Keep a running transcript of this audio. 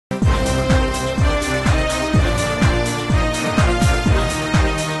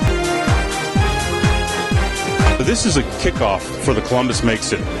This is a kickoff for the Columbus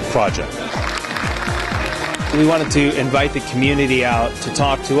Makes It project. We wanted to invite the community out to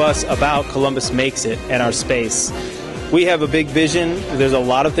talk to us about Columbus Makes It and our space. We have a big vision. There's a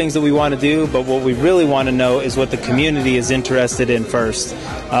lot of things that we want to do, but what we really want to know is what the community is interested in first.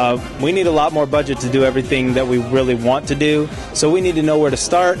 We need a lot more budget to do everything that we really want to do, so we need to know where to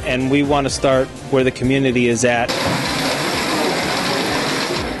start, and we want to start where the community is at.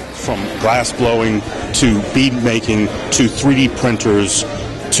 From glass blowing to bead making to 3D printers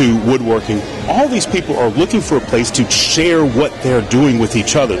to woodworking, all these people are looking for a place to share what they're doing with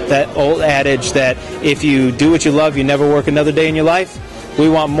each other. That old adage that if you do what you love, you never work another day in your life, we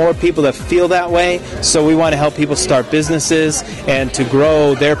want more people that feel that way, so we want to help people start businesses and to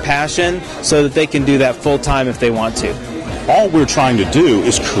grow their passion so that they can do that full time if they want to. All we're trying to do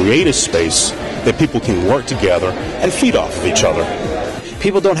is create a space that people can work together and feed off of each other.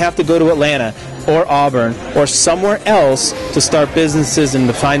 People don't have to go to Atlanta or Auburn or somewhere else to start businesses and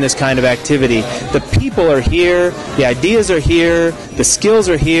to find this kind of activity. The people are here, the ideas are here, the skills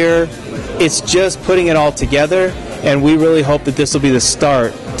are here. It's just putting it all together, and we really hope that this will be the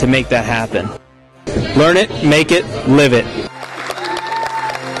start to make that happen. Learn it, make it, live it.